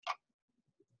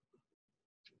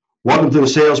Welcome to the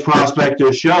Sales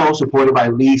Prospector Show, supported by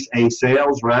Lease a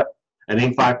Sales Rep, an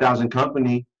Inc. 5000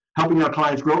 company, helping our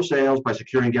clients grow sales by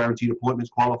securing guaranteed appointments,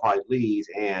 qualified leads,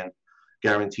 and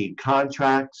guaranteed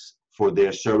contracts for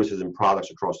their services and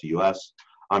products across the U.S.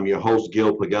 I'm your host,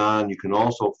 Gil Pagan. You can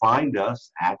also find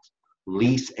us at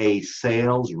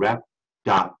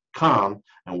leaseasalesrep.com,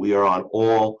 and we are on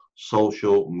all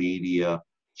social media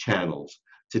channels.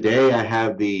 Today, I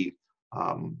have the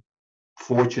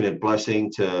fortunate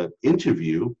blessing to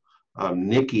interview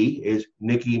Nikki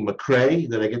McCray.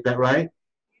 Did I get that right?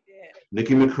 You did.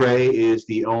 Nikki McCray is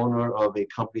the owner of a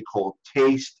company called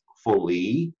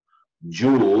Tastefully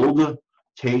Jeweled,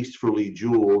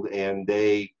 and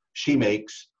she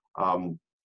makes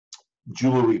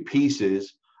jewelry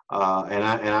pieces. And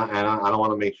I don't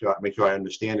want to make sure I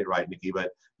understand it right, Nikki,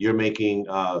 but you're making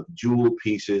jewel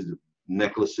pieces,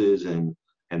 necklaces, and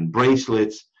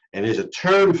bracelets. And there's a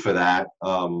term for that.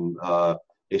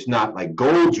 It's not like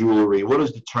gold jewelry. What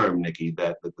is the term, Nikki,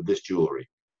 that this jewelry?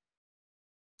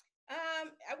 I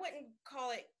wouldn't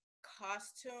call it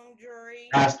costume jewelry.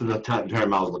 That's the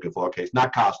term I was looking for. Okay, it's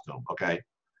not costume. Okay.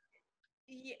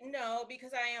 Yeah, no,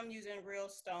 because I am using real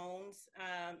stones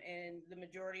in the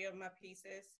majority of my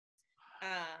pieces.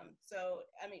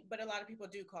 But a lot of people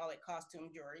do call it costume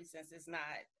jewelry since it's not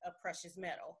a precious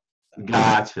metal. So.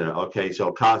 Gotcha. Okay,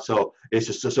 so it's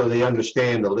just so they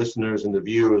understand, the listeners and the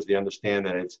viewers, they understand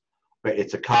that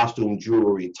it's a costume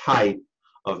jewelry type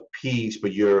of piece,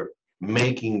 but you're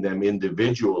making them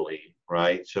individually,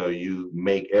 right? So you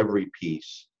make every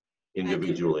piece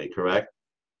individually, correct?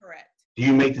 Correct. Do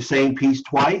you make the same piece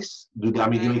twice? Do you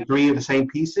make three of the same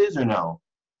pieces or no?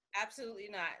 Absolutely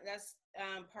not. That's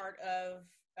part of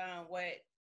what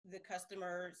the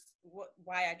customers,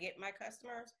 why I get my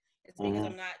customers. It's because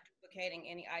I'm not duplicating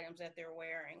any items that they're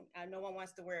wearing. No one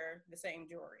wants to wear the same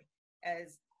jewelry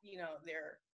as,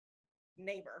 their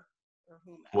neighbor or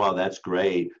whomever. Well, that's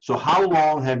great. So how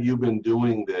long have you been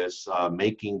doing this,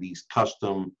 making these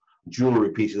custom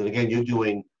jewelry pieces? And again, you're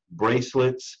doing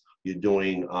bracelets, you're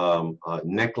doing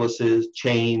necklaces,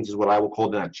 chains is what I would call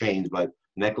them, not chains, but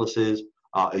necklaces.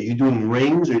 Are you doing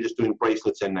rings or are you just doing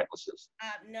bracelets and necklaces?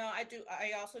 No, I do.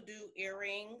 I also do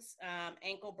earrings,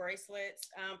 ankle bracelets.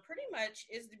 Pretty much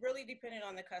is really dependent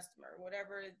on the customer.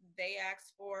 Whatever they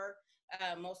ask for,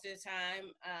 most of the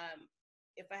time,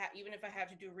 even if I have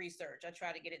to do research, I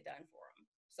try to get it done for them.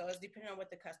 So it's depending on what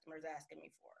the customer is asking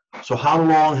me for. So how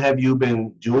long have you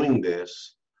been doing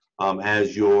this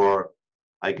as your,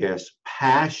 I guess,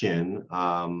 passion?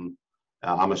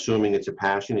 I'm assuming it's a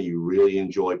passion and you really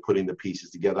enjoy putting the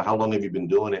pieces together. How long have you been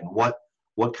doing it, and what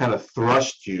kind of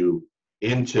thrust you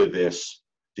into this?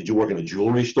 Did you work in a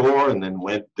jewelry store and then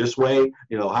went this way?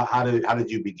 How did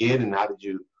you begin, and how did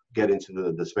you get into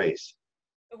the space?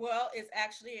 Well, it's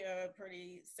actually a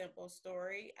pretty simple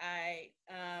story. I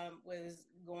was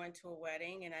going to a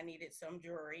wedding and I needed some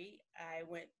jewelry. I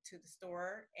went to the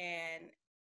store and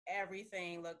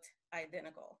everything looked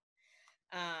identical.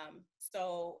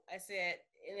 So I said,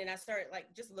 and then I started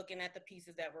just looking at the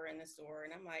pieces that were in the store,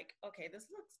 and I'm like, okay,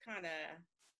 this looks kind of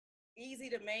easy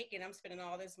to make, and I'm spending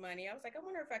all this money. I was like, I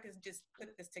wonder if I could just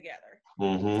put this together.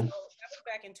 Mm-hmm. So that was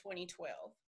back in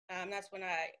 2012. That's when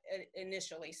I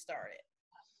initially started.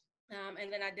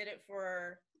 And then I did it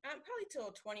for probably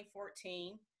till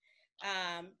 2014.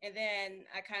 And then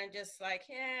I kind of just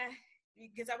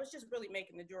because I was just really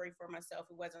making the jewelry for myself.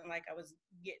 It wasn't like I was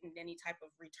getting any type of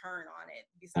return on it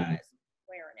besides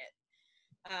wearing it.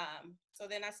 So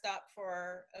then I stopped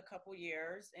for a couple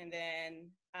years, and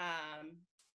then I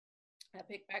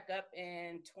picked back up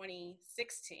in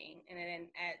 2016. And then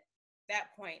at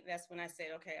that point, that's when I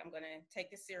said, okay, I'm going to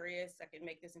take this serious. I can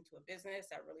make this into a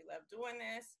business. I really love doing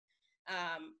this.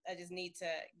 I just need to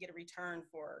get a return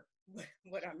for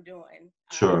what I'm doing.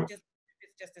 Sure. It's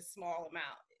just a small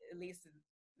amount. At least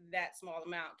that small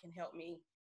amount can help me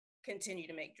continue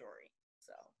to make jewelry.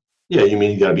 So. Yeah, you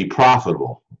mean you got to be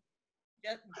profitable?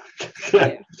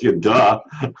 You're duh.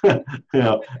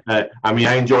 I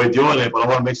enjoy doing it, but I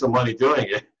want to make some money doing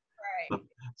it. Right.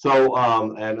 So,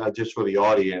 and just for the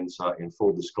audience, in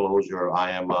full disclosure,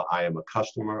 I am a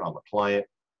customer. I'm a client.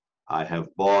 I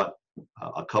have bought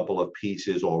a couple of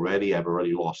pieces already. I've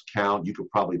already lost count. You could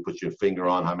probably put your finger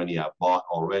on how many I've bought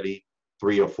already.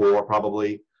 3 or 4,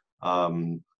 probably. I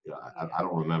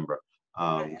don't remember.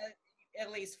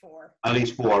 At least 4. At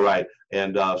least 4, right?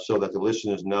 And so that the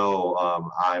listeners know,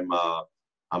 I'm a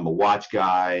watch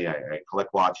guy. I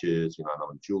collect watches.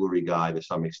 I'm a jewelry guy to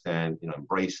some extent.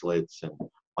 Bracelets and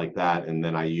like that. And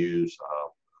then I use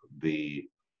the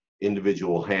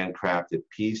individual handcrafted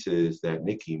pieces that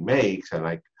Nikki makes, and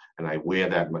I wear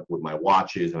that with my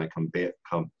watches, and I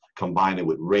combine it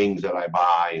with rings that I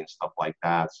buy and stuff like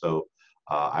that. So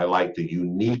I like the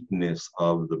uniqueness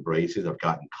of the braces. I've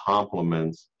gotten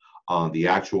compliments on the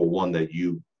actual one that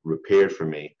you repaired for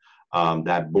me.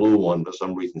 That blue one, for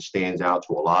some reason, stands out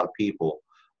to a lot of people.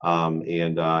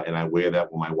 And I wear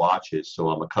that with my watches. So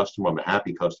I'm a customer, I'm a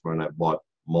happy customer, and I've bought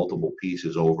multiple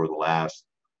pieces over the last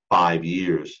 5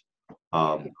 years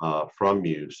from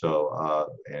you. So,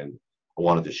 and I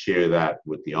wanted to share that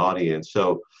with the audience.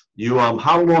 So you,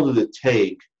 how long did it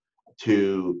take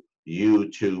to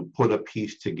put a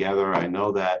piece together? I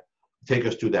know that, take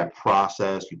us through that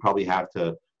process. You probably have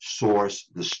to source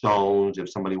the stones if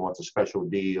somebody wants a special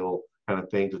deal kind of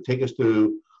thing. So take us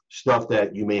through stuff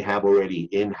that you may have already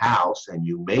in-house and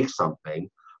you make something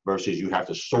versus you have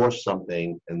to source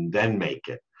something and then make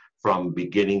it from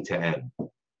beginning to end.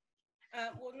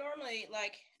 Well, normally,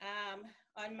 like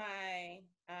on my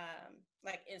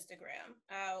like Instagram,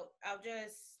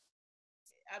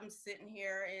 I'm sitting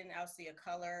here and I'll see a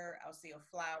color, I'll see a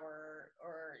flower,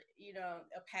 or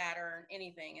a pattern,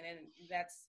 anything, and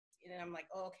then I'm like,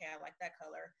 oh, okay, I like that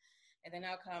color, and then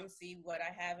I'll come see what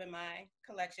I have in my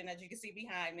collection, as you can see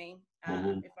behind me. If I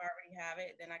already have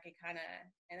it, then I can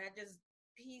and I just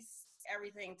piece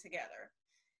everything together.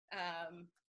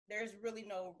 There's really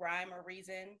no rhyme or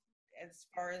reason as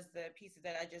far as the pieces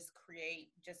that I just create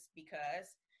just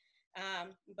because.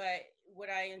 But what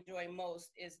I enjoy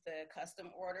most is the custom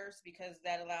orders, because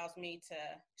that allows me to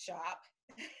shop.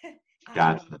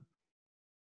 Gotcha.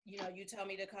 You tell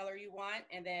me the color you want,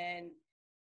 and then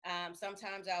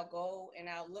sometimes I'll go and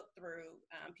I'll look through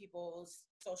people's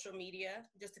social media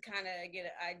just to kind of get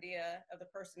an idea of the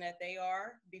person that they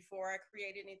are before I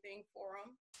create anything for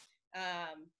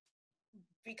them.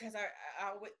 Because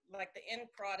I would like the end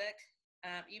product,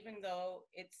 even though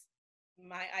it's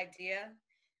my idea,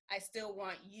 I still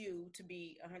want you to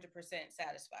be 100%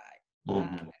 satisfied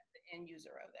as the end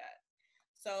user of that.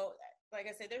 So, like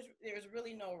I said, there's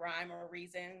really no rhyme or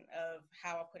reason of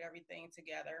how I put everything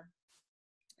together.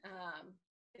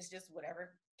 It's just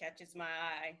whatever catches my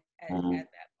eye at that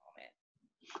moment.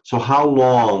 So how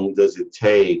long does it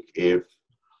take if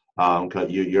 'cause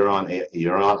you're on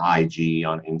IG,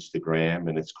 on Instagram,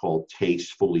 and it's called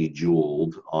Tastefully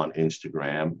Jeweled on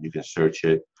Instagram. You can search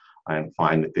it and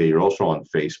find it there. You're also on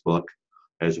Facebook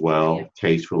as well, Yeah.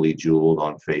 Tastefully Jeweled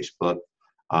on Facebook.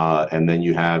 And then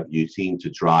you seem to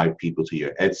drive people to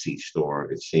your Etsy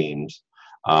store, it seems,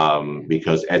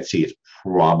 because Etsy is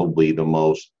probably the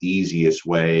most easiest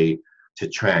way to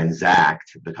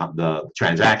transact the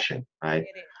transaction, right?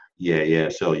 It is. Yeah.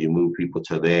 So you move people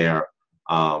to there.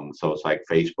 So it's like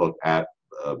Facebook app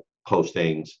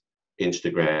postings,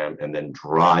 Instagram, and then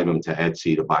drive them to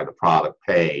Etsy to buy the product,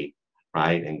 pay,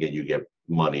 right, and you get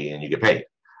money and you get paid.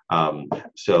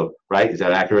 So right, is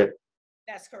that accurate?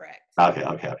 That's correct.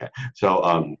 Okay. So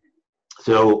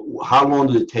how long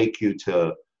did it take you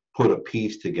to put a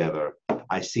piece together?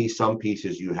 I see some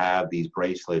pieces you have these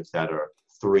bracelets that are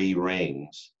 3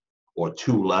 rings or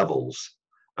 2 levels.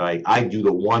 Right? I do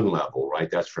the 1 level, right?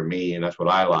 That's for me, and that's what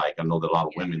I like. I know that a lot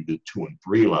of women do 2 and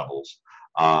 3 levels.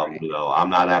 Right. I'm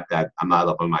not at that. I'm not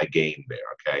up on my game there.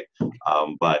 Okay,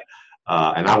 but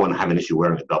and I wouldn't have an issue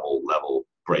wearing a double level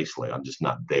bracelet. I'm just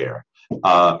not there.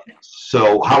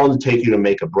 So how long did it take you to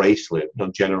make a bracelet?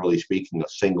 Generally speaking, a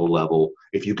single level.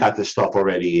 If you got the stuff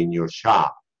already in your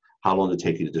shop, how long did it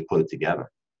take you to just put it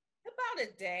together? About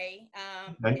a day,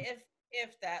 Okay.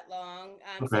 if that long.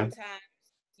 Okay. Sometimes,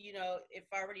 if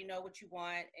I already know what you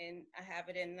want and I have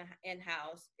it in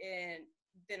house, and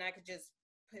then I could just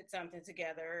put something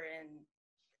together, and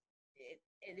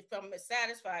if I'm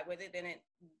satisfied with it,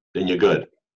 Then you're good.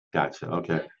 Gotcha.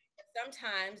 Okay.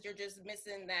 sometimes you're just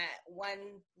missing that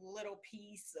one little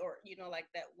piece, or like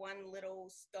that one little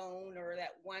stone or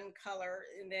that one color,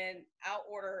 and then I'll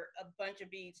order a bunch of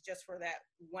beads just for that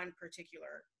one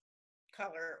particular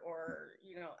color or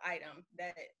item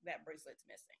that bracelet's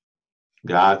missing.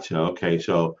 Gotcha. Okay.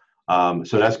 So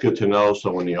that's good to know.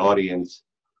 So when the audience,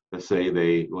 let's say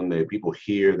when the people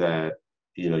hear that,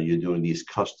 you're doing these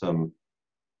custom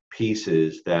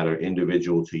pieces that are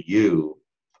individual to you,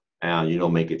 and you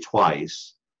don't make it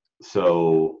twice,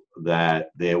 so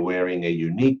that they're wearing a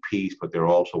unique piece, but they're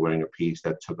also wearing a piece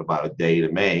that took about a day to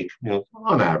make,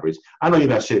 on average. I know you're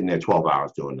not sitting there 12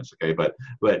 hours doing this, okay?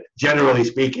 But generally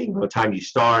speaking, by the time you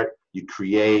start, you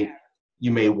create,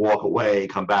 you may walk away,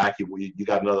 come back, you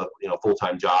got another,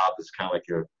 full-time job. It's kind of like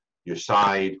your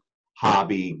side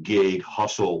hobby, gig,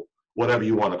 hustle, whatever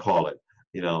you want to call it,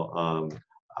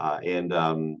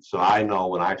 so I know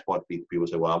when I talk to people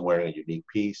say, well, I'm wearing a unique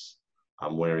piece.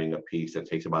 I'm wearing a piece that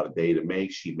takes about a day to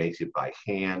make. She makes it by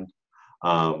hand,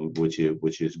 which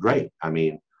is great. I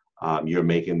mean, you're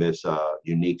making this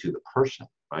unique to the person,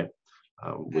 right?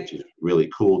 Which I, is really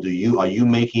cool. Are you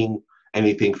making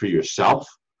anything for yourself?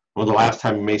 When was the last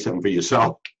time you made something for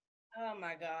yourself? oh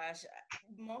my gosh.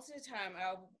 Most of the time,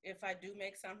 if I do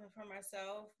make something for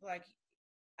myself, like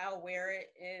I'll wear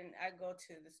it and I go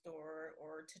to the store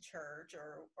or to church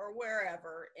or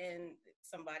wherever, and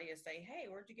somebody will say, "Hey,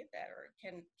 where'd you get that?" Or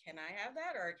can I have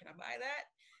that? Or can I buy that?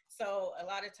 So a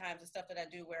lot of times the stuff that I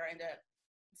do wear, I end up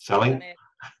Selling? selling it,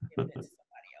 giving it to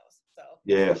somebody else. So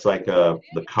Yeah, it's like it the is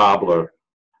better. cobbler.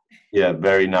 Yeah,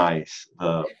 very nice.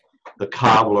 The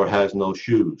cobbler has no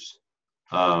shoes.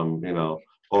 You know,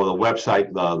 or the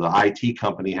website, the IT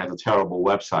company has a terrible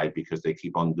website because they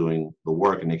keep on doing the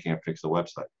work and they can't fix the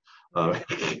website. Right.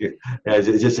 As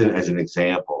just as an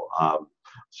example.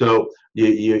 So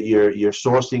you're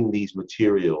sourcing these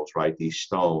materials, right? These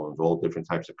stones, all different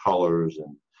types of colors,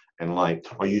 and like,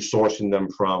 are you sourcing them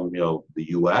from the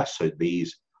U.S.? Or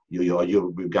these are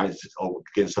you guys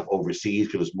getting stuff overseas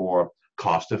because it's more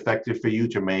cost effective for you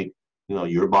to make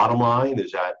your bottom line?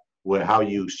 Is that how are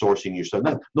you sourcing your stuff?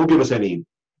 Don't give us any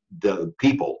the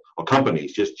people or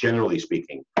companies, just generally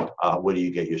speaking. Where do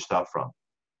you get your stuff from?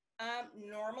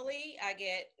 Normally, I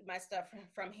get my stuff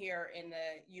from here in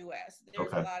the U.S. There's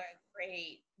a Okay. lot of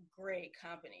great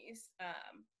companies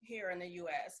here in the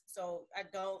U.S. So I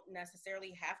don't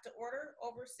necessarily have to order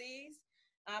overseas.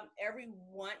 Every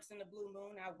once in the blue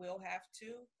moon, I will have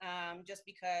to, just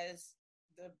because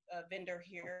the vendor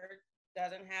here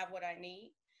doesn't have what I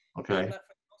need. Okay. But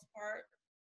for the most part,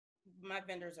 my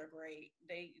vendors are great.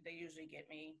 They usually get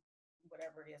me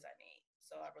whatever it is I need,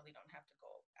 so I really don't have to go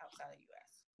outside the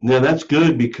U.S. Now that's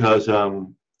good because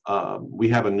we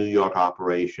have a New York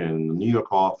operation. The New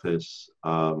York office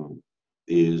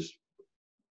is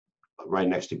right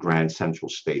next to Grand Central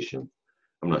Station.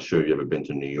 I'm not sure if you've ever been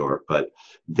to New York, but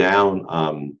down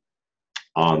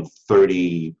on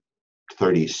 32nd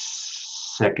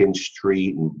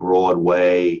Street and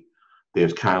Broadway,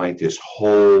 there's kind of like this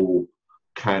whole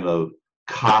kind of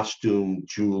costume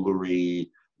jewelry,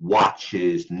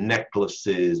 watches,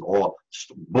 necklaces, all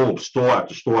boom, store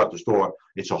after store after store.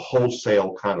 It's a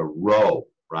wholesale kind of row,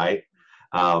 right?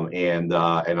 And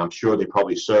I'm sure they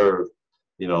probably serve,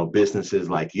 businesses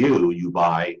like you. You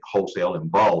buy wholesale in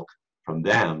bulk from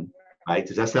them, right?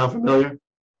 Does that sound familiar?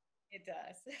 It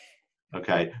does.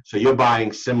 Okay, so you're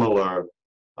buying similar,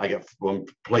 I guess, from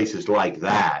places like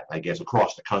that, I guess,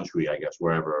 across the country, I guess,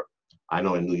 wherever. I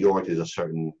know in New York, there's a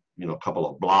certain, couple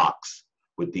of blocks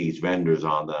with these vendors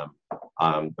on them.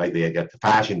 Like they get the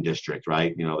fashion district,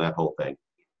 right? That whole thing.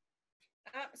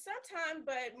 Sometimes,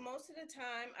 but most of the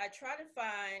time, I try to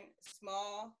find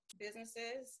small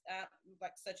businesses,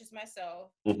 like such as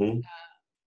myself, Hmm.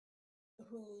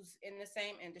 who's in the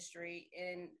same industry,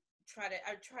 and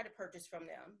I try to purchase from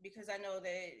them because I know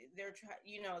that their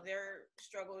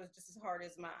struggle is just as hard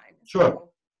as mine. Sure.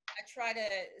 So I try to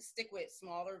stick with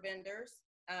smaller vendors.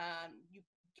 You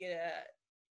get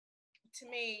to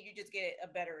me, you just get a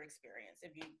better experience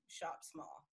if you shop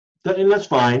small. And that's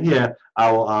fine. Yeah,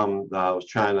 I was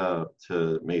trying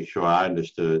to make sure I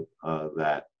understood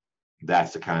that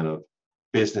that's the kind of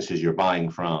businesses you're buying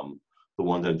from, the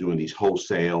ones that are doing these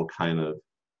wholesale kind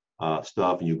of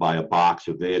stuff, and you buy a box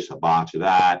of this, a box of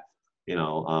that,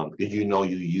 because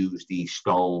you use these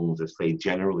stones, as say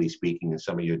generally speaking, in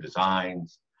some of your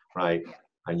designs, right? Yeah.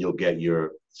 And you'll get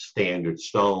your standard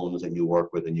stones that you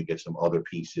work with, and you get some other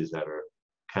pieces that are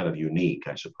kind of unique,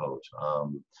 I suppose.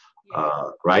 Yeah.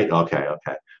 Right? Okay,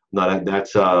 okay. No,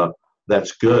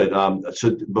 that's good.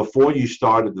 So before you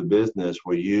started the business,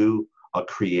 were you a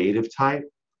creative type?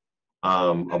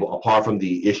 Apart from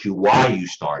the issue why you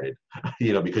started,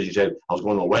 because you said I was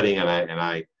going to a wedding and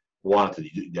I wanted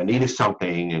I needed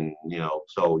something, and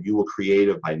so you were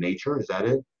creative by nature. Is that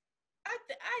it? I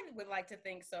would like to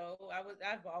think so.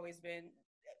 I've always been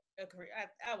a career.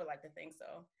 I would like to think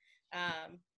so.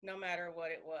 No matter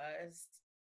what it was,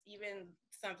 even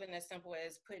something as simple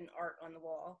as putting art on the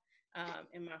wall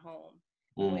in my home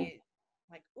Mm. with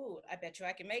like, ooh, I bet you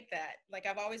I can make that. Like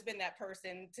I've always been that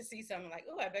person to see something like,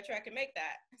 ooh, I bet you I can make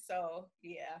that. So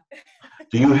yeah.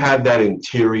 Do you have that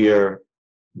interior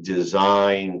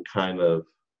design kind of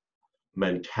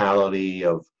mentality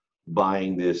of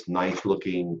buying this nice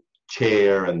looking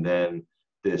chair and then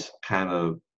this kind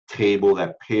of table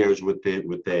that pairs with it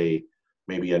with a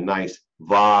maybe a nice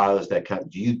vase that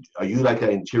kind are you like an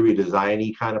interior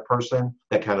designy kind of person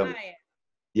that kind of? I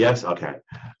Yes, okay.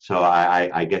 So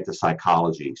I get the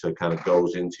psychology, so it kind of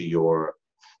goes into your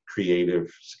creative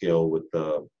skill with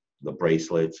the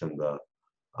bracelets and the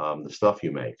stuff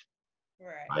you make,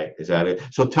 right. right? Is that it?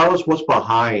 So tell us what's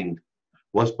behind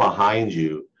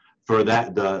you. for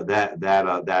that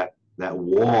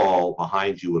wall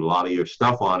behind you with a lot of your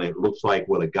stuff on it looks like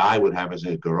what a guy would have as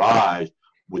in a garage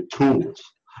with tools.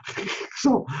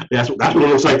 So that's what it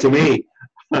looks like to me.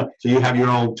 So you have your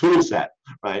own tool set,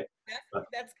 right?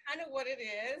 That's kind of what it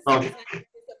is. Okay.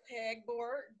 It's a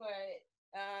pegboard, but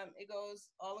it goes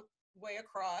all the way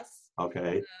across.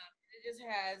 Okay. It just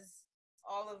has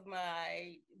all of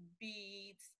my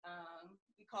beads.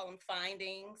 We call them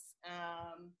findings.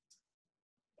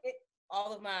 It,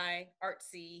 all of my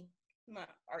artsy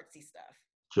stuff.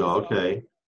 So So okay.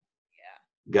 yeah,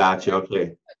 Gotcha. Okay.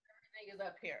 everything is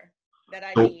up here that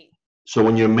I So need. so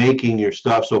when you're making your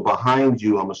stuff, so behind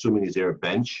you, I'm assuming is there a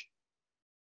bench?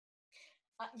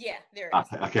 Yeah, there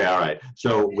is. Okay, all right.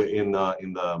 So in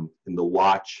the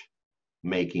watch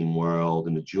making world,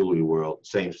 in the jewelry world,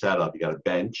 same setup. You got a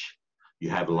bench, you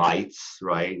have lights,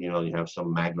 right? You have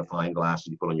some magnifying glasses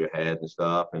you put on your head and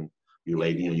stuff, and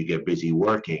you get busy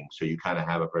working. So you kind of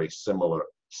have a very similar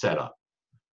setup.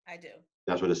 I do.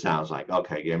 That's what it sounds like.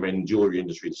 Okay, yeah, I mean, jewelry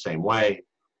industry the same way,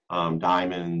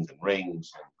 diamonds and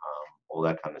rings and all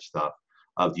that kind of stuff.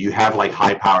 Do you have like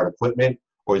high-powered equipment,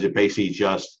 or is it basically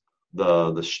just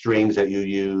the strings that you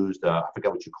use? I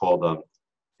forget what you call them,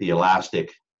 the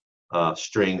elastic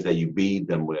strings that you bead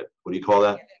them with. What do you call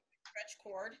that? Yeah, the stretch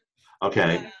cord.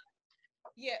 Okay.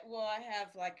 Yeah, well, I have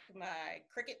like my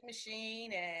Cricut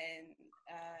machine and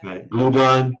Okay. Glue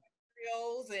gun.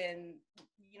 drills and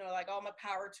like all my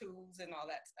power tools and all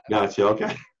that stuff. Gotcha.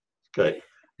 Okay. Good.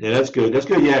 Yeah, that's good. That's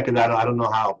good. Yeah, because I don't know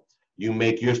how you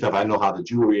make your stuff. I know how the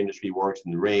jewelry industry works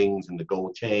and the rings and the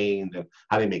gold chains and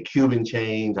how they make Cuban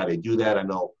chains, how they do that. I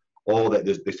know all that.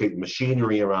 They say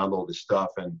machinery around all this stuff,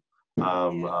 and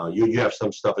Yeah. you have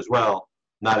some stuff as well,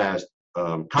 not as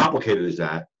complicated as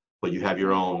that, but you have your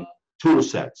No. own tool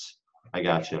sets. I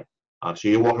got Yeah. you. So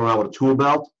you're walking around with a tool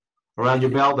belt around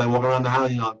your belt, and walking around the house,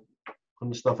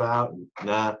 putting the stuff out.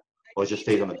 Nah, or it just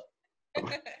Me stays on too.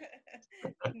 the.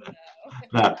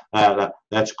 No.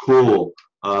 That's cool.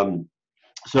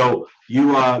 So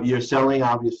you're selling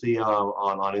obviously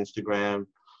on Instagram.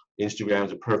 Instagram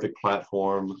is a perfect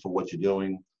platform for what you're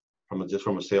doing from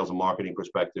a sales and marketing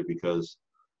perspective because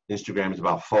Instagram is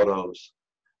about photos,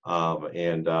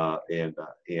 and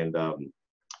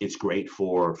it's great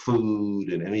for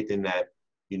food and anything that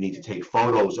you need to take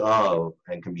photos of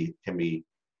and can be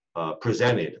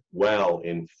presented well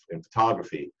in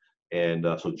photography. And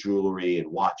so jewelry and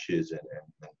watches and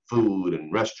food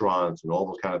and restaurants and all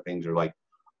those kind of things are like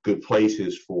good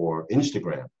places for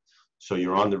Instagram. So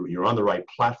you're on the right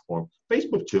platform.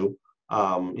 Facebook too,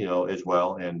 as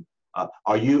well. And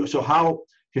how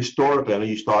historically? I know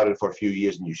you started for a few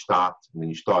years and you stopped and then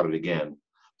you started again.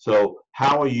 So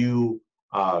how are you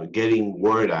getting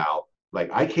word out? Like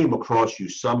I came across you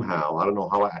somehow. I don't know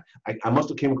how I must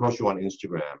have came across you on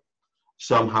Instagram.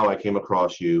 Somehow I came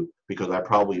across you because I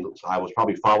was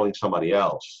probably following somebody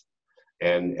else,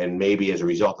 and maybe as a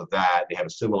result of that, they have a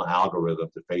similar algorithm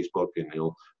to Facebook, and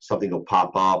something will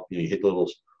pop up. You hit the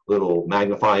little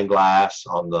magnifying glass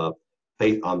on the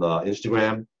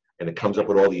Instagram, and it comes up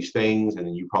with all these things, and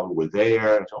then you probably were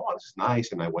there, and so, oh, this is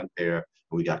nice, and I went there,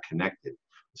 and we got connected.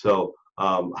 So,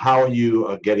 how are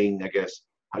you getting? I guess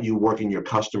how are you working your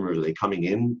customers? Are they coming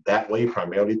in that way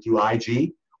primarily through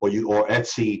IG, or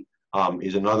Etsy?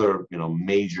 Is another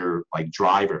major like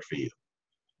driver for you.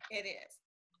 It is.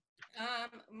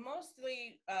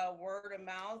 Mostly word of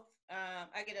mouth.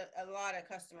 I get a lot of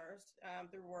customers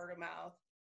through word of mouth.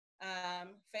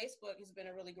 Facebook has been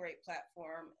a really great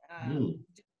platform Mm.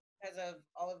 because of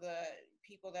all of the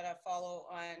people that I follow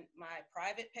on my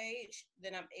private page.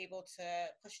 Then I'm able to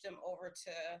push them over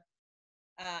to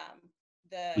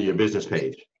Your the business business.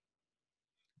 page.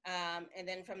 And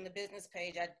then from the business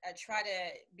page, I try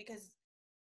to, because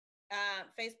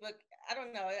Facebook, I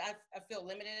don't know, I feel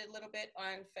limited a little bit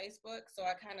on Facebook, so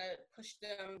I kind of push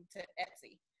them to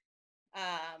Etsy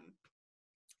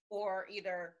or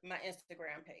either my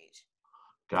Instagram page.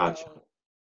 Gotcha. So,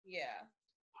 yeah.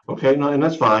 Okay, no, and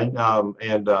that's fine.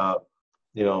 And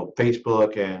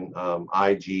Facebook and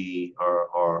IG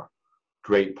are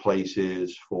great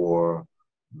places for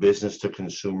business to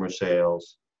consumer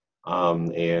sales.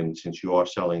 And since you are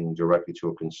selling directly to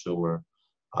a consumer,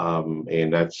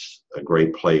 and that's a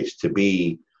great place to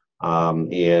be.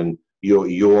 And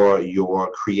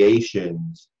your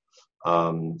creations,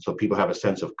 so people have a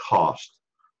sense of cost.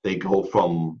 They go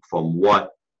from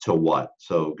what to what.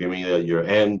 So give me your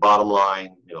end bottom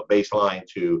line, baseline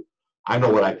to, I know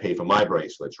what I pay for my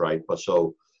bracelets, right? But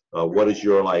so what is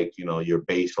your your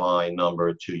baseline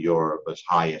number to your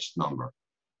highest number?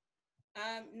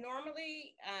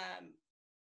 Normally,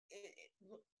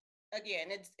 again,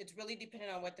 it's really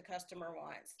dependent on what the customer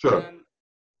wants. Sure.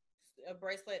 A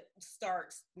bracelet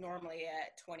starts normally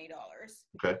at $20.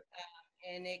 Okay.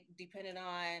 And it depended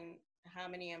on how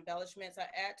many embellishments I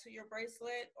add to your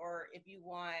bracelet, or if you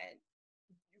want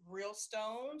real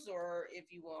stones or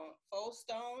if you want faux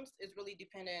stones, is really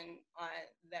dependent on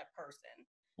that person.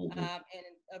 Mhm. And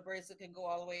a bracelet can go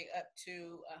all the way up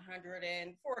to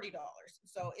 $140.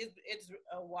 So it's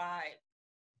a wide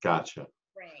Gotcha.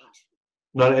 range.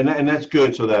 No, and that's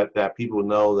good so that people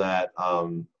know that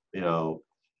you know,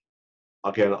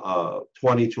 again,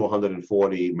 20 to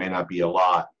 140 may not be a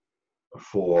lot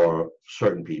for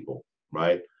certain people,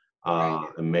 right? Right,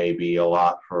 And maybe a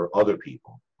lot for other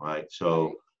people, right?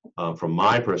 So, right, from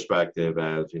my perspective,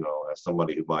 as you know, as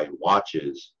somebody who buys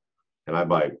watches, and I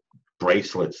buy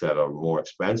bracelets that are more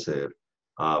expensive,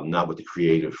 not with the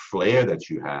creative flair that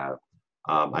you have.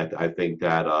 I think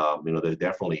that you know, they're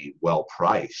definitely well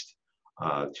priced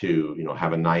to, you know,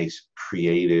 have a nice,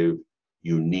 creative,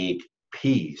 unique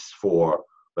piece for,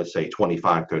 let's say,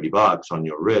 25, $30 on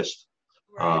your wrist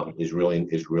right, is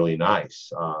really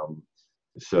nice.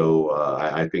 So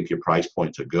I think your price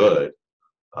points are good.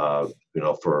 You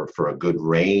know, for a good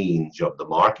range of the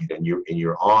market, and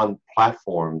you're on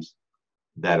platforms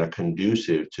that are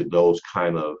conducive to those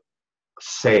kind of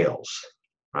sales,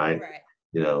 right? right,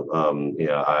 You know,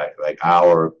 I like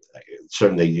our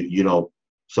certainly you know,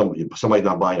 somebody's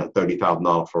not buying a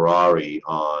 $30,000 Ferrari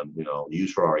on, you know,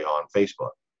 used Ferrari on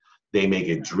Facebook. They may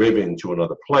get driven to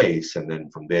another place and then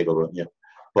from there go to, you know,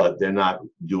 but they're not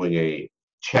doing a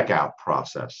checkout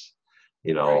process,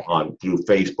 you know, right, on through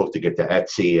Facebook to get to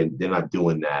Etsy, and they're not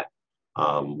doing that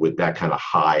with that kind of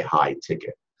high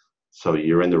ticket. So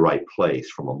you're in the right place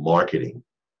from a marketing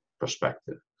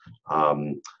perspective.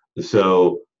 Um,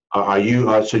 so are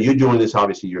you? So you're doing this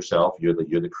obviously yourself. You're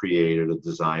the creator, the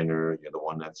designer. You're the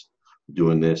one that's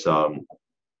doing this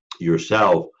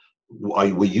yourself.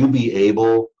 Will you be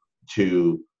able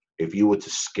to, if you were to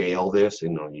scale this?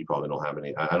 And you know, you probably don't have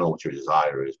any. I don't know what your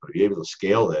desire is, but if you're able to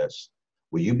scale this,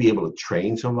 will you be able to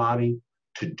train somebody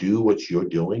to do what you're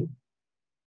doing?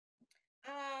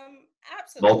 um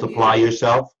absolutely. Multiply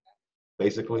yourself,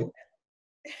 basically.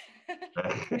 Well,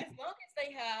 as long as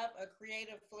they have a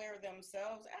creative flair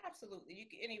themselves, absolutely.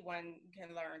 Anyone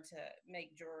can learn to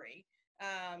make jewelry.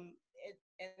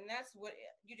 And that's what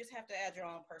you just have to add your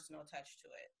own personal touch to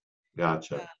it.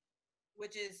 Gotcha. Uh,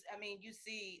 which is, I mean, you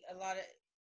see a lot of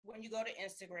when you go to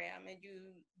Instagram and you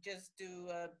just do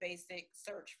a basic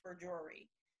search for jewelry.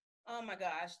 Oh my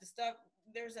gosh, the stuff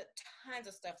there's a tons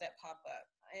of stuff that pop up,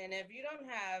 and if you don't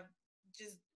have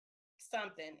just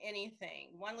something, anything,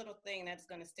 one little thing that's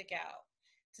going to stick out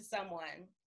to someone,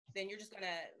 then you're just going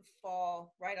to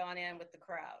fall right on in with the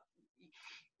crowd.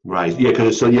 Right. So Yeah.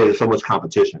 Because so yeah, there's so much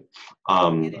competition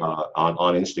it is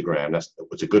on Instagram. That's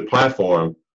it's a good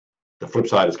platform. The flip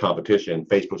side is competition.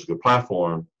 Facebook's a good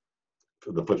platform.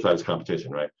 The flip side is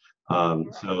competition, right? right.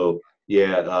 So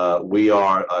yeah, we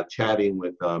are chatting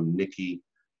with Nikki,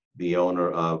 the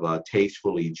owner of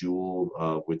Tastefully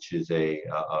Jeweled, which is a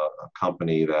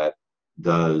company that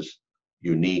does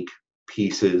unique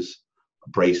pieces,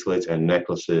 bracelets, and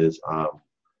necklaces.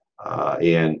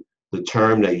 And the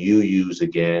term that you use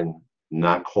again,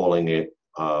 not calling it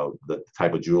the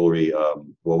type of jewelry.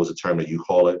 What was the term that you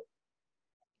call it?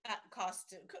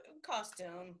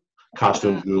 Costume.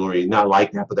 Costume Uh, jewelry. Not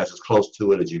like that, but that's as close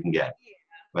to it as you can get. yeah,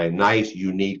 Like nice,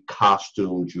 unique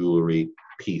costume jewelry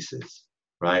pieces,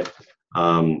 right?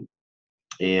 Um,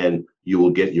 and you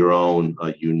will get your own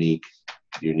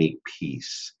unique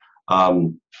piece.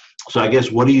 Um, so I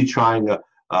guess what are you trying to?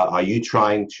 Are you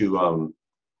trying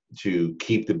to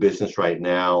keep the business right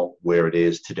now where it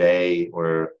is today,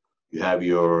 where you have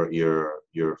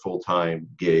your full-time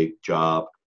gig job,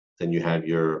 then you have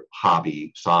your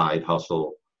hobby side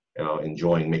hustle, you know,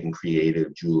 enjoying making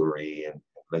creative jewelry and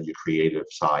let your creative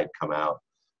side come out.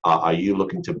 Are you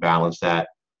looking to balance that,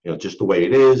 you know, just the way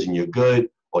it is and you're good,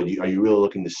 or are you really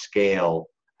looking to scale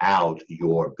out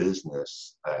your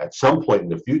business at some point in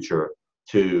the future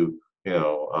to, you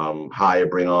know,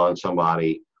 bring on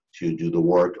somebody to do the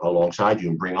work alongside you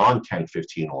and bring on 10,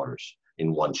 15 orders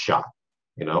in one shot,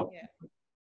 you know, yeah.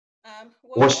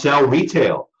 or Well, sell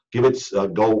retail. Give it,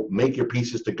 go make your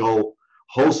pieces to go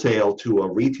wholesale to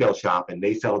a retail shop and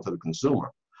they sell it to the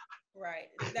consumer. right.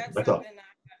 That's That's all. something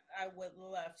I would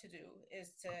love to do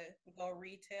is to go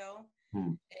retail. Hmm.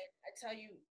 And I tell you,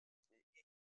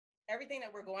 everything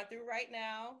that we're going through right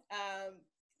now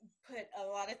put a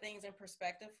lot of things in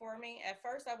perspective for me. At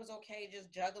first, I was okay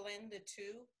just juggling the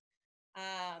two,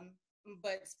 um,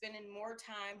 but spending more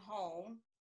time home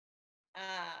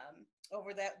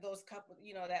over those couple,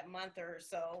 that month or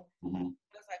so. Mhm.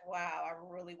 I was like, wow, I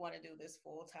really want to do this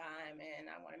full time, and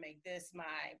I want to make this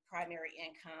my primary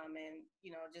income, and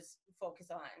just focus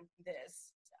on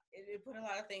this. It put a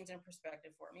lot of things in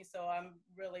perspective for me. So I'm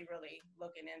really, really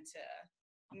looking into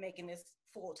making this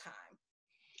full time.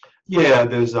 Yeah,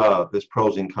 there's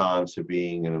pros and cons to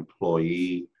being an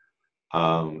employee,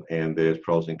 and there's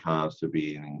pros and cons to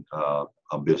being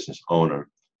a business owner.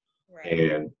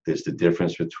 Right. And there's the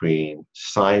difference between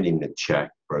signing the check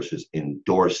versus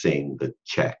endorsing the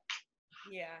check.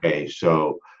 Yeah. Okay,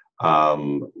 so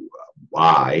um,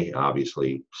 I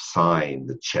obviously sign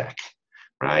the check,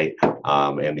 right?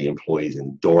 And the employees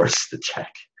endorse the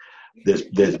check. There's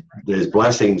there's there's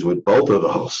blessings with both of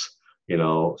those,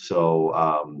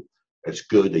 So it's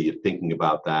good that you're thinking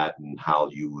about that and how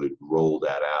you would roll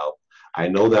that out. I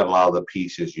know that a lot of the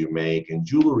pieces you make and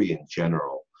jewelry in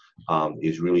general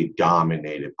is really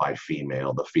dominated by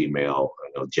the female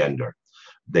gender.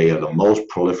 They are the most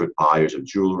prolific buyers of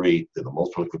jewelry. They're the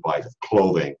most prolific buyers of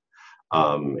clothing.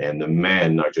 And the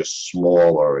men are just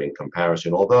smaller in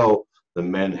comparison, although the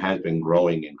men has been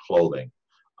growing in clothing,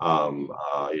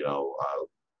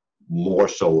 more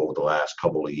so over the last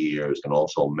couple of years, and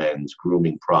also men's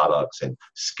grooming products and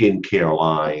skincare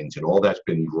lines and all that's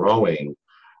been growing,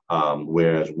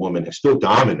 whereas women are still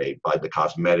dominated by the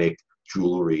cosmetic,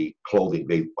 jewelry, clothing,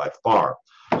 by far.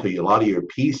 So a lot of your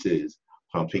pieces,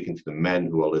 so I'm speaking to the men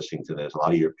who are listening to this, a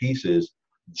lot of your pieces,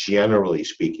 generally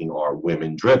speaking, are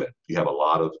women driven. You have a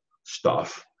lot of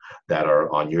stuff that are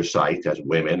on your site as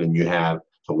women, and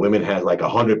so women has like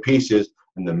 100 pieces,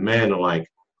 and the men are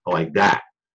like that.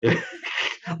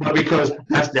 Well, because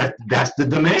that's the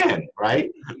demand, right?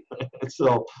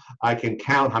 So I can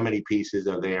count how many pieces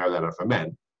are there that are for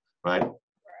men, right?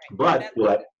 Right. And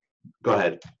But go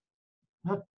ahead.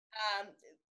 um,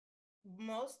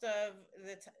 most of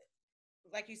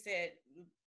like you said,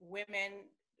 women,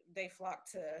 they flock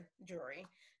to jewelry.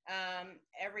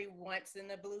 Every once in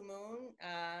the blue moon,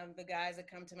 the guys that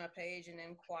come to my page and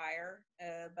inquire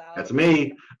That's about.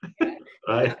 me, Yeah.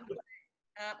 right?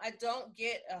 I don't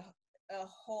get a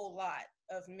whole lot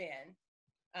of men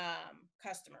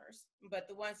customers, but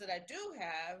the ones that I do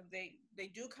have, they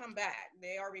do come back.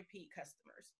 They are repeat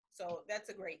customers, so that's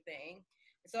a great thing.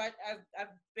 So I've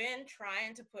been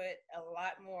trying to put a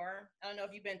lot more. I don't know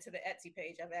if you've been to the Etsy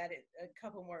page. I've added a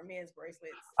couple more men's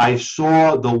bracelets. I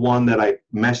saw the one that I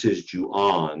messaged you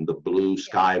on, the blue, Yeah,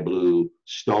 sky blue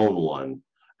stone one,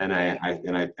 and yeah,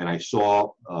 I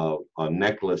saw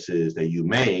necklaces that you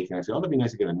make, and I said, oh, that'd be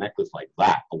nice to get a necklace like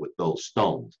that but with those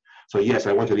stones. So yes,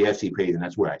 I went to the Etsy page, and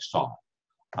that's where I saw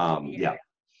it. yeah. Yeah,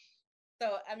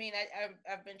 So I mean,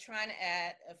 I've been trying to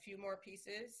add a few more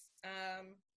pieces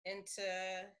into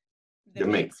the the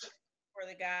mix mix. for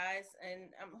the guys, and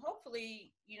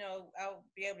hopefully, I'll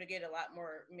be able to get a lot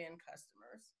more men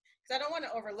customers because I don't want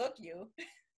to overlook you.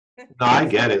 No, I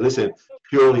get it. Listen, You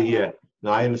purely, all. yeah.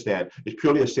 No, I understand. It's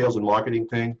purely a sales and marketing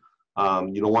thing.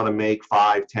 You don't want to make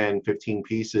 5, 10, 15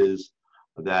 pieces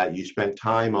that you spent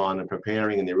time on and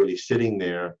preparing, and they're really sitting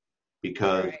there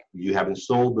because Right. you haven't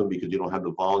sold them because you don't have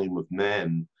the volume of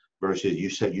men versus you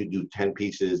said you do 10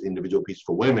 pieces, individual pieces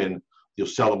for women, you'll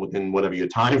sell them within whatever your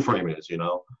time frame is. It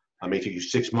may take you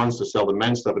 6 months to sell the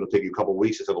men's stuff. It'll take you a couple of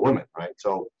weeks to sell the women, right?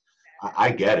 So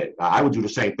I get it. I would do the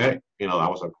same thing. I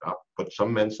was like, I'll put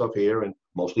some men's stuff here and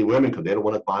mostly women because they don't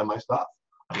want to buy my stuff.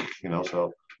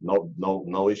 So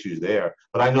no issues there.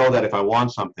 But I know that if I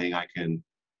want something, I can,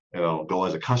 go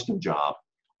as a custom job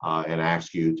and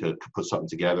ask you to put something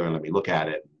together and let me look at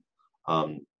it,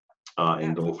 um,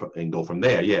 and go from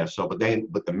there. Yeah. So, but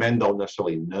the men don't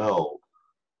necessarily know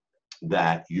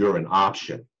that you're an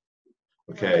option.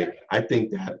 Okay. Right. I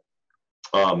think that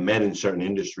men in certain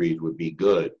industries would be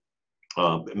good,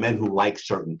 men who like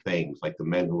certain things, like the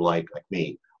men who like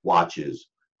me, watches,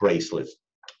 bracelets,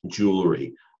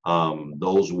 jewelry.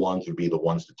 Those ones would be the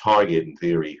ones to target in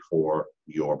theory for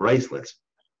your bracelets.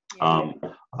 Yeah. Um,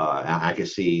 I could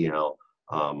see,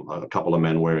 a couple of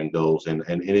men wearing those, and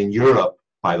in Europe,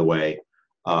 by the way,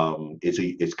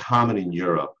 it's common in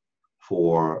Europe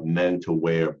for men to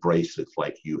wear bracelets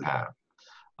like you have.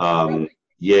 Um, Really.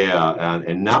 yeah,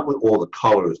 and not with all the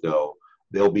colors though.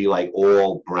 They'll be like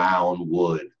all brown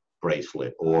wood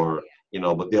bracelet, or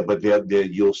Yeah. but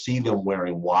you'll see them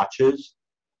wearing watches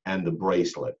and the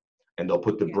bracelet, and they'll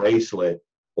put the Yeah. bracelet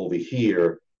over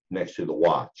here next to the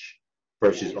watch Yeah.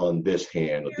 versus on this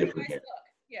hand or Very different nice hand. look.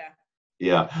 Yeah.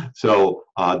 Yeah, so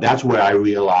that's where I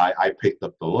realized I picked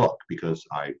up the look because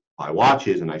I buy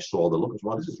watches and I saw the look as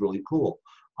well. This is really cool.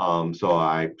 So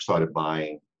I started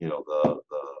buying,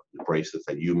 the bracelets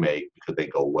that you make because they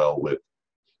go well with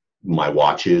my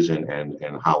watches and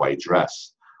how I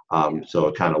dress. So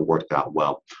it kind of worked out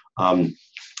well.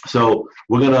 So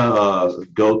we're gonna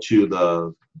go to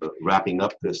the wrapping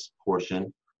up this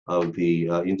portion of the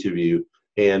interview.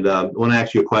 And I want to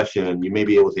ask you a question, and you may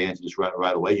be able to answer this right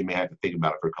away. You may have to think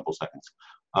about it for a couple seconds.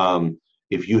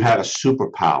 If you had a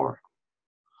superpower,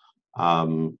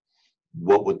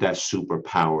 what would that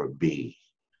superpower be?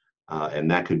 And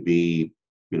that could be,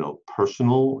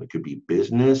 personal. It could be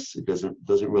business. It doesn't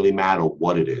really matter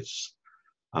what it is.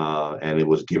 And it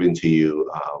was given to you.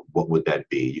 What would that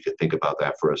be? You could think about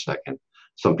that for a second.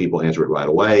 Some people answer it right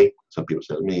away. Some people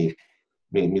say, me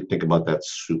think about that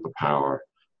superpower.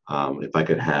 If I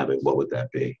could have it, what would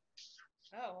that be?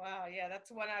 Oh, wow. Yeah,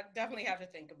 that's one I definitely have to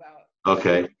think about.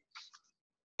 Okay.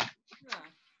 Huh.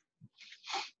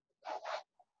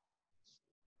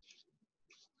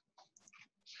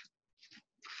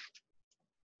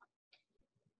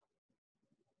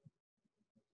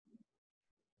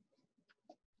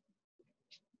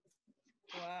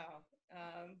 Wow.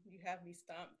 You have me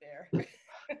stumped there.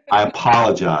 I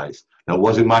apologize. That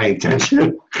wasn't my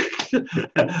intention.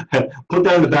 Put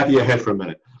that in the back of your head for a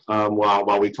minute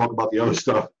while we talk about the other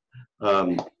stuff.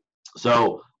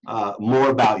 So more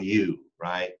about you,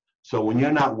 right? So when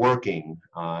you're not working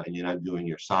and you're not doing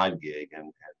your side gig,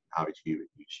 and obviously you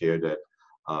shared that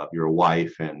you're a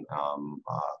wife, and I'm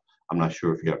not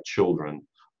sure if you have children.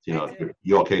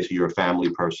 You're okay. So you're a family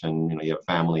person. You have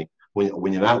family.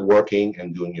 When you're not working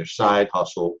and doing your side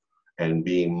hustle and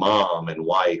being mom and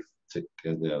wife to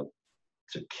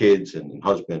kids and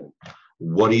husband,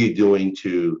 what are you doing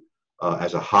to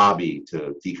as a hobby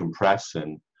to decompress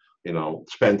and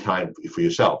spend time for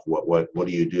yourself? What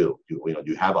do you do? Do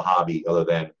you have a hobby other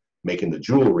than making the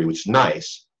jewelry, which is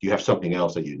nice? Do you have something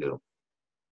else that you do?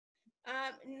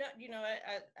 No,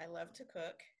 I love to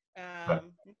cook Right.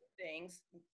 things.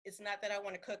 It's not that I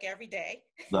want to cook every day,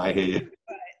 No, I hear you.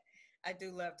 but I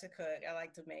do love to cook. I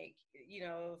like to make,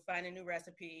 find a new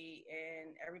recipe,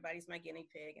 and everybody's my guinea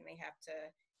pig, and they have to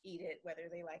eat it whether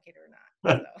they like it or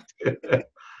not. So.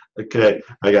 Okay,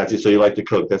 I got you. So you like to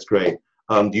cook. That's great.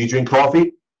 Do you drink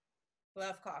coffee?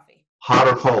 Love coffee. Hot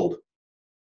or cold?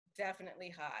 Definitely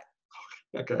hot.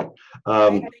 Okay. I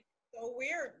think it's so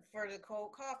weird for the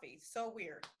cold coffee. So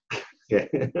weird. Yeah,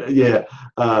 yeah.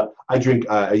 I drink.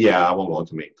 Yeah, I won't go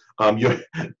into me.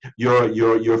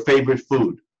 Your favorite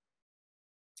food?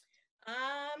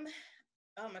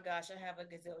 Oh my gosh, I have a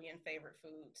gazillion favorite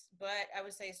foods, but I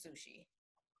would say sushi.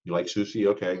 You like sushi?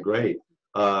 Okay, great.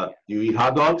 You eat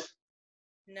hot dogs?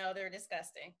 No, they're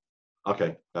disgusting.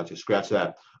 Okay, gotcha. Scratch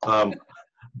that.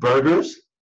 Burgers?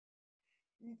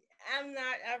 I'm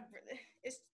not.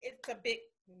 It's a big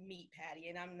meat patty,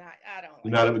 and I'm not. I don't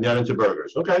You're like it. not into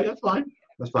burgers. Okay, that's fine.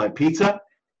 That's fine. Pizza?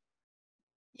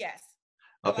 Yes,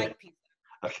 I Okay. like pizza.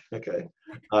 Okay.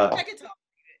 I can talk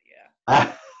about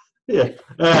it. Yeah.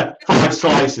 5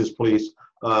 slices, please.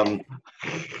 Apple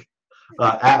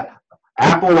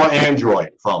or Android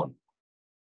phone?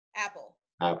 Yeah. Apple.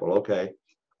 Apple. Okay.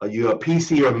 Are you a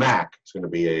PC or Mac? It's going to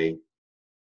be a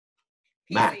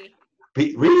Mac.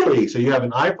 PC. Really? So you have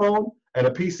an iPhone and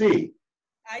a PC,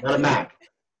 I not a do. Mac.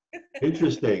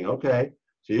 Interesting. Okay.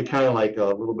 So you're kind of like a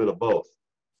little bit of both.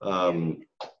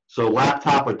 So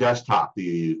laptop or desktop do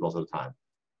you use most of the time?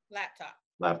 Laptop.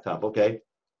 Laptop. Okay.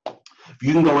 If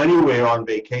you can go anywhere on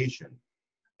vacation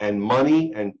and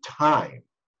money and time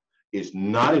is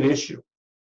not an issue,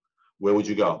 where would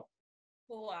you go?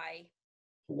 Hawaii.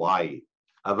 Hawaii.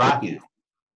 Hawaii. Yes.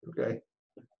 Okay.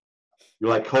 You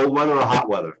like cold weather or hot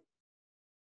weather?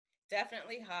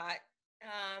 Definitely hot.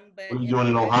 But What are you in doing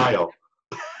in Hawaii, Ohio?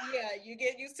 yeah, you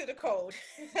get used to the cold.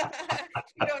 You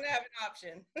don't have an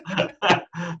option.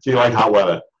 So you like hot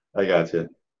weather. I got you.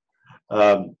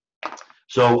 Um,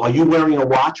 so are you wearing a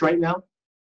watch right now?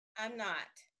 I'm not.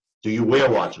 Do you wear I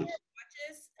don't watches? wear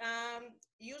watches.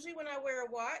 Usually when I wear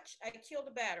a watch, I kill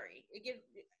the battery.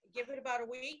 Give it about a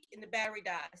week, and the battery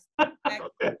dies. I Okay.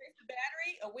 replace the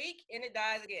battery a week, and it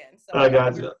dies again. So I I don't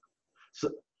got wear. you. So,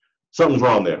 something's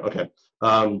wrong there. Okay.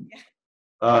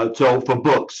 So for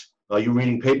books, are you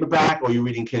reading paperback or are you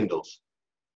reading Kindles?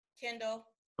 Kindle.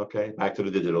 Okay, back to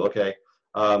the digital. Okay.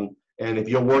 And if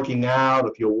you're working out,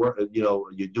 if you're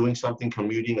doing something,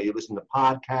 commuting, are you listening to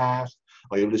podcasts?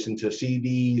 Are you listening to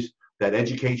CDs that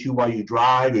educate you while you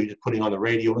drive? Or are you just putting on the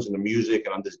radio, listening to music,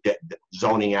 and I'm just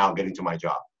zoning out, getting to my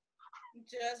job?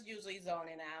 Just usually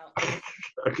zoning out.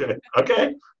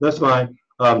 Okay, that's fine.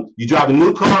 You drive a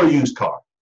new car or used car?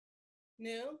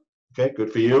 New. Okay,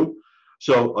 good for you.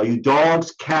 So are you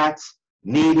dogs, cats,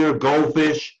 neither,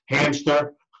 goldfish,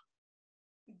 hamster?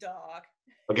 Dog.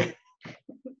 Okay.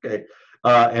 Okay.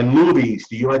 And movies.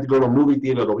 Do you like to go to a movie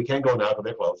theater? No, we can't go now because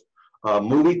they're closed.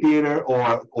 Movie theater,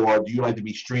 or do you like to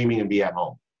be streaming and be at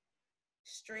home?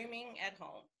 Streaming at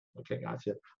home. Okay,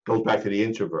 gotcha. Goes back to the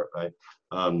introvert, right?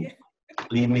 Yeah.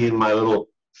 Leave me in my little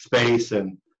space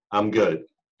and I'm good.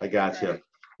 I gotcha. Right.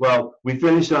 Well, we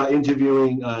finished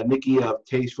interviewing Nikki of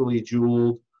Tastefully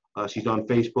Jeweled. She's on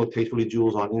Facebook, Tastefully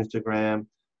Jewels on Instagram.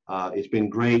 It's been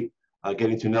great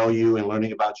getting to know you and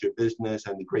learning about your business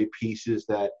and the great pieces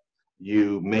that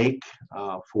you make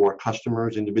for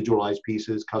customers. Individualized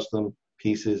pieces, custom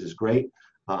pieces is great.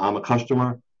 I'm a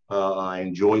customer. I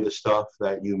enjoy the stuff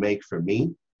that you make for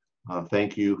me.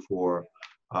 Thank you for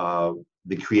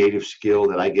the creative skill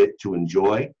that I get to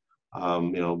enjoy,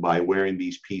 by wearing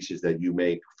these pieces that you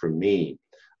make for me.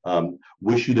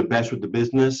 Wish you the best with the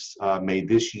business. May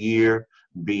this year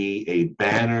be a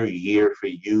banner year for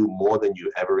you, more than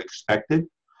you ever expected,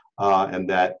 and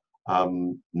that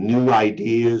new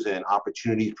ideas and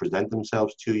opportunities present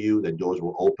themselves to you, that doors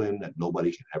will open that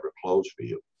nobody can ever close for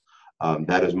you.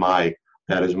 That is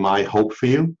my hope for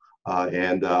you.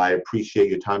 And I appreciate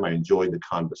your time. I enjoyed the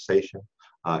conversation,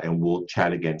 and we'll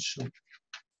chat again soon.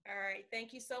 All right.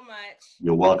 Thank you so much.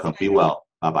 You're I'm welcome. Be excited. well.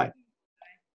 Bye-bye.